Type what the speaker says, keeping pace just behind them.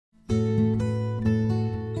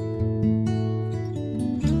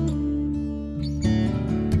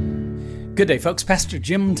Good day, folks. Pastor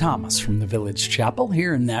Jim Thomas from the Village Chapel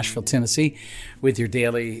here in Nashville, Tennessee, with your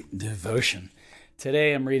daily devotion.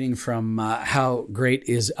 Today I'm reading from How Great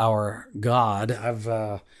Is Our God. I've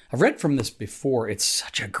read from this before. It's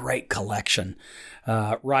such a great collection.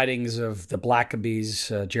 Writings of the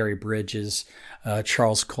Blackabees, Jerry Bridges,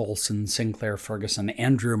 Charles Colson, Sinclair Ferguson,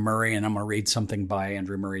 Andrew Murray, and I'm going to read something by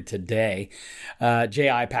Andrew Murray today.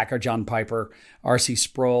 J.I. Packer, John Piper, R.C.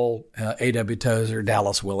 Sproul, A.W. Tozer,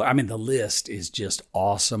 Dallas Willard. I mean, the list is just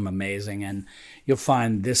awesome, amazing, and you'll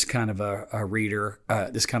find this kind of a reader,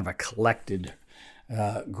 this kind of a collected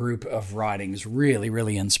group of writings really,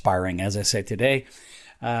 really inspiring. As I say today,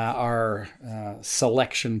 our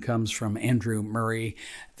selection comes from Andrew Murray,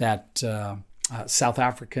 that South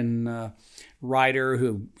African writer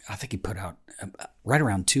who I think he put out right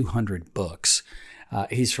around 200 books.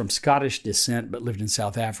 He's from Scottish descent but lived in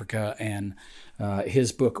South Africa, and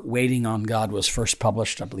his book Waiting on God was first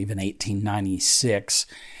published, I believe, in 1896.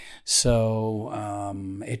 So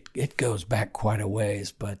it goes back quite a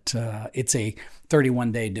ways, but it's a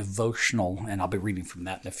 31-day devotional, and I'll be reading from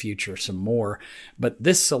that in the future some more. But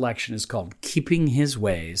this selection is called Keeping His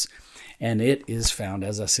Ways, and it is found,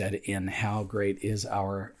 as I said, in How Great Is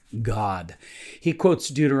Our God. He quotes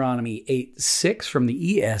Deuteronomy 8:6 from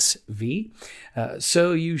the ESV.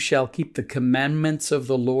 So you shall keep the commandments of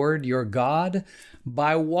the Lord your God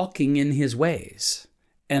by walking in his ways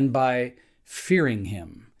and by fearing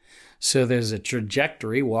him. So there's a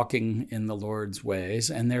trajectory, walking in the Lord's ways,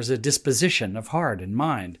 and there's a disposition of heart and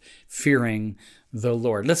mind, fearing the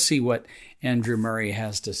Lord. Let's see what Andrew Murray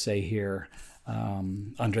has to say here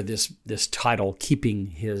under this title, Keeping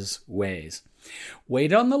His Ways.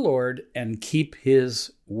 Wait on the Lord and keep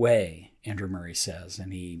his way, Andrew Murray says.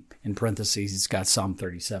 And he, in parentheses, he's got Psalm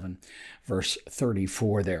 37, verse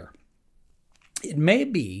 34 there. It may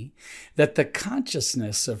be that the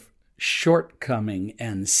consciousness of shortcoming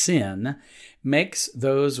and sin makes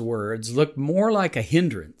those words look more like a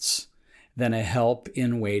hindrance than a help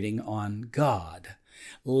in waiting on God.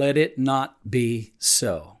 Let it not be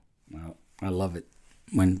so. Well, I love it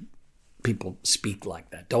when people speak like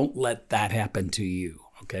that. Don't let that happen to you,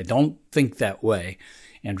 okay? Don't think that way,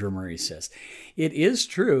 Andrew Murray says. It is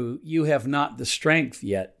true you have not the strength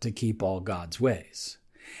yet to keep all God's ways,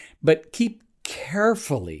 but keep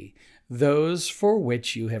carefully those for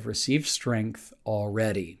which you have received strength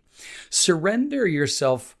already. Surrender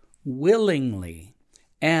yourself willingly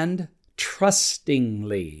and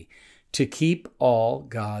trustingly to keep all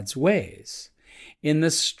God's ways in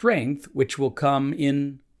the strength which will come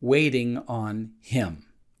in waiting on him,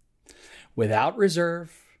 without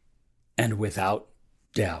reserve and without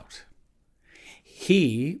doubt.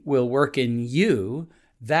 He will work in you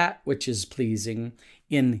that which is pleasing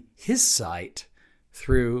in his sight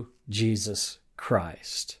through Jesus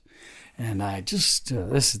Christ. And I just,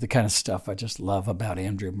 this is the kind of stuff I just love about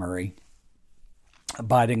Andrew Murray.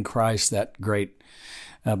 Abide in Christ, that great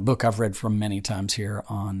book I've read from many times here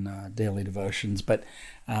on Daily Devotions. But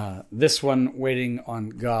this one, Waiting on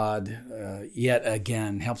God, yet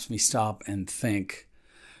again, helps me stop and think,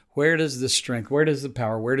 where does the strength, where does the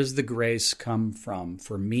power, where does the grace come from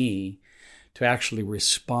for me to actually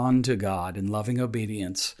respond to God in loving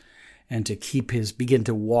obedience and to begin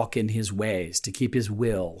to walk in his ways, to keep his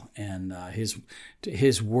will and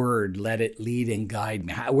his word, let it lead and guide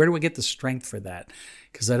me. Where do I get the strength for that?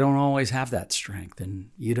 Because I don't always have that strength, and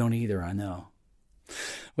you don't either, I know.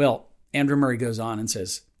 Well, Andrew Murray goes on and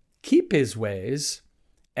says, keep his ways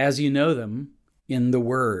as you know them in the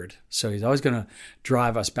word. So he's always going to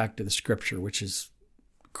drive us back to the scripture, which is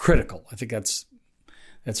critical. I think that's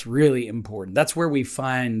really important. That's where we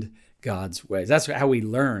find God's ways. That's how we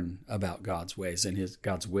learn about God's ways and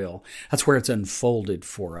God's will. That's where it's unfolded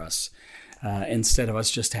for us, instead of us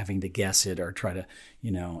just having to guess it or try to,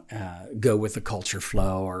 go with the culture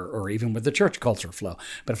flow or even with the church culture flow.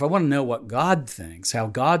 But if I want to know what God thinks, how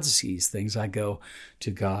God sees things, I go to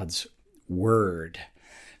God's word.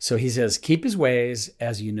 So he says, keep his ways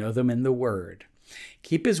as you know them in the word.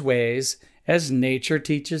 Keep his ways as nature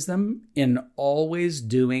teaches them, in always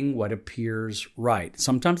doing what appears right.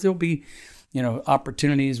 Sometimes there'll be,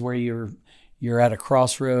 opportunities where you're at a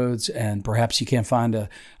crossroads and perhaps you can't find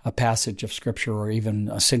a passage of Scripture or even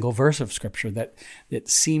a single verse of Scripture that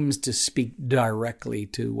seems to speak directly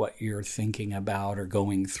to what you're thinking about or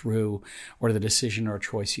going through, or the decision or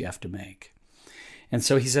choice you have to make. And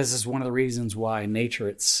so he says this is one of the reasons why nature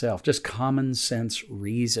itself, just common sense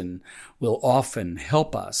reason, will often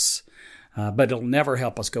help us, but it'll never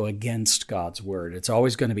help us go against God's word. It's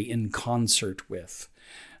always going to be in concert with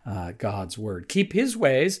God's word. Keep his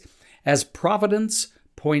ways as providence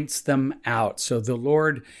points them out. So the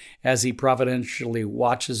Lord, as he providentially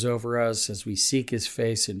watches over us, as we seek his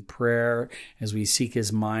face in prayer, as we seek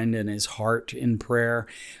his mind and his heart in prayer,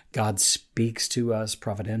 God speaks to us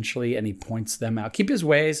providentially and he points them out. Keep his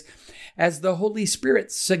ways as the Holy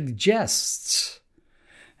Spirit suggests.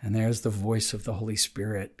 And there's the voice of the Holy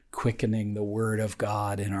Spirit quickening the word of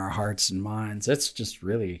God in our hearts and minds. That's just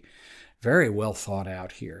really very well thought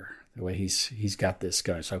out here, the way he's got this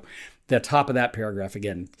going. So the top of that paragraph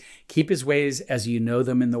again, keep his ways as you know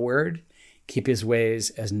them in the word. Keep his ways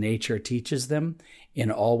as nature teaches them,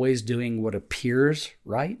 in always doing what appears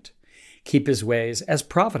right. Keep his ways as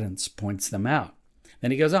providence points them out.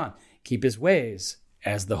 Then he goes on, keep his ways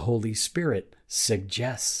as the Holy Spirit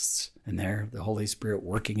suggests. And there, the Holy Spirit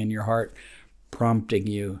working in your heart, prompting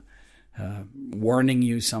you, warning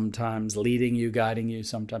you sometimes, leading you, guiding you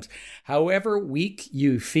sometimes. However weak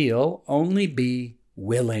you feel, only be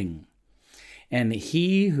willing. And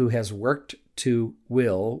he who has worked to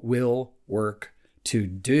will work to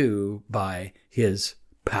do by his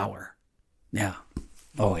power. Yeah.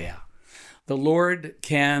 Oh, yeah. The Lord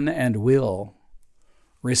can and will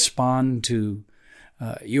respond to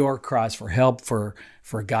your cries for help, for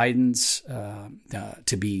guidance,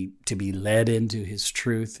 to be led into his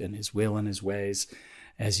truth and his will and his ways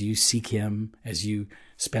as you seek him, as you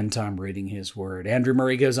spend time reading his word. Andrew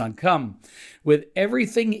Murray goes on, come with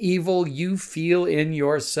everything evil you feel in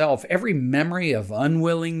yourself, every memory of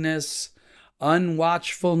unwillingness,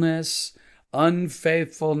 unwatchfulness,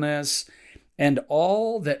 unfaithfulness, and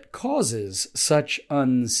all that causes such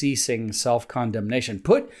unceasing self-condemnation.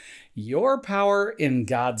 Put your power in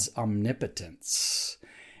God's omnipotence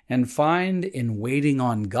and find in waiting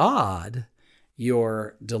on God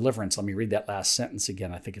your deliverance. Let me read that last sentence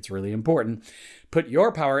again. I think it's really important. Put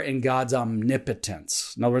your power in God's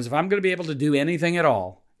omnipotence. In other words, if I'm going to be able to do anything at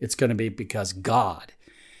all, it's going to be because God,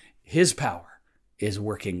 his power, is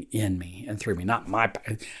working in me and through me, not my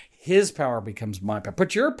power. His power becomes my power.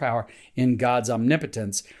 Put your power in God's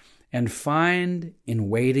omnipotence and find in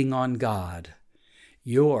waiting on God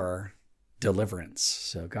your deliverance.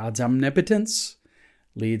 So God's omnipotence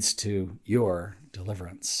leads to your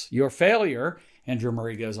deliverance. Your failure, Andrew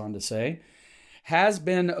Murray goes on to say, has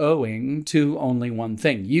been owing to only one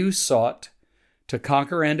thing. You sought to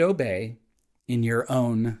conquer and obey in your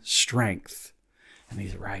own strength. And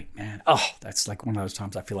he's right, man. Oh, that's like one of those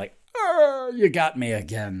times I feel like, you got me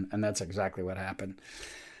again. And that's exactly what happened.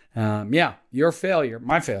 Your failure,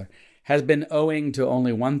 my failure, has been owing to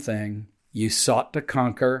only one thing. You sought to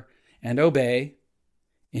conquer and obey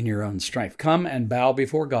in your own strength. Come and bow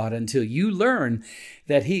before God until you learn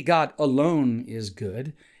that he, God alone, is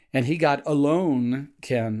good, and he, God alone,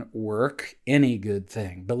 can work any good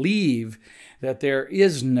thing. Believe that there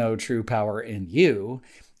is no true power in you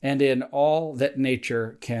and in all that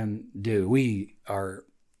nature can do. We are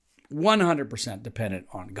 100% dependent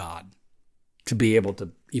on God to be able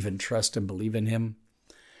to even trust and believe in him,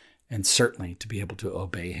 and certainly to be able to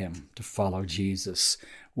obey him, to follow Jesus.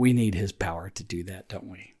 We need his power to do that, don't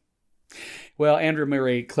we? Well, Andrew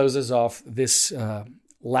Murray closes off this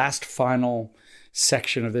last final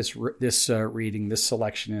section of this reading. This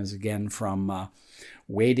selection is again from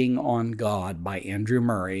Waiting on God by Andrew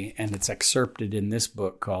Murray, and it's excerpted in this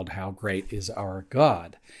book called How Great is Our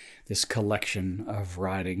God, this collection of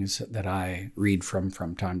writings that I read from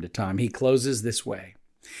time to time. He closes this way.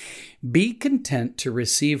 Be content to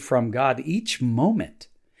receive from God each moment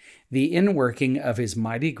the inworking of his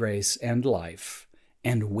mighty grace and life,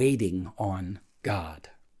 and waiting on God.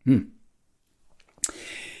 I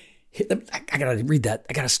got to read that.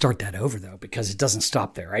 I got to start that over, though, because it doesn't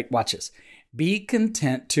stop there, right? Watch this. Be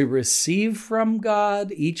content to receive from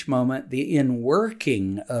God each moment the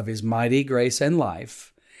inworking of his mighty grace and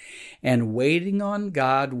life, and waiting on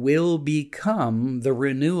God will become the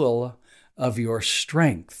renewal of your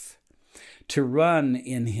strength, to run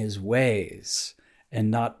in his ways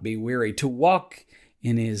and not be weary, to walk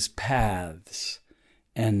in his paths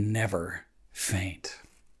and never faint.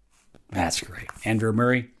 That's great. Andrew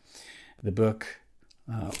Murray, the book,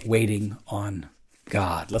 Waiting on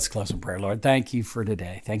God. Let's close in prayer. Lord, thank you for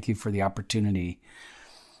today. Thank you for the opportunity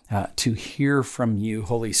to hear from you.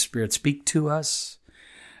 Holy Spirit, speak to us.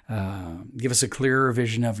 Give us a clearer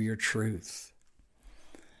vision of your truth.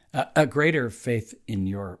 A greater faith in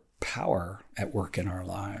your power at work in our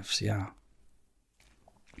lives. Yeah.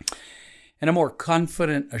 And a more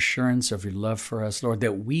confident assurance of your love for us, Lord,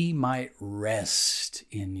 that we might rest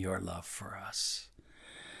in your love for us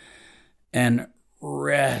and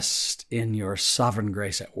rest in your sovereign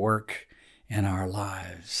grace at work in our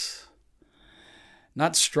lives.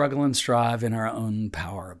 Not struggle and strive in our own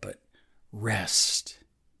power, but rest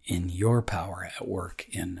in your power at work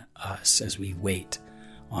in us as we wait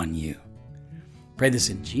on you. Pray this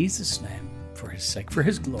in Jesus' name, for his sake, for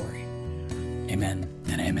his glory. Amen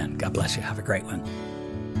and amen. God bless you. Have a great one.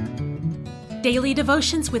 Daily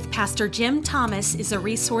Devotions with Pastor Jim Thomas is a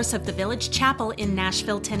resource of the Village Chapel in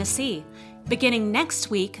Nashville, Tennessee. Beginning next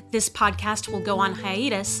week, this podcast will go on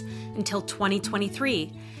hiatus until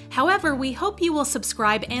 2023. However, we hope you will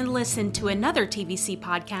subscribe and listen to another TVC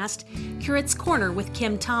podcast, Curate's Corner with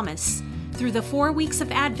Kim Thomas. Through the 4 weeks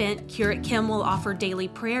of Advent, Curate Kim will offer daily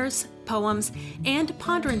prayers, poems, and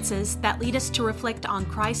ponderances that lead us to reflect on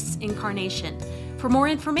Christ's incarnation. For more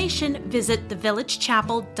information, visit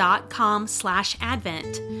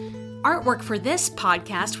thevillagechapel.com/Advent. Artwork for this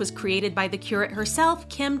podcast was created by the curate herself,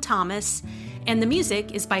 Kim Thomas, and the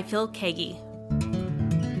music is by Phil Kagi.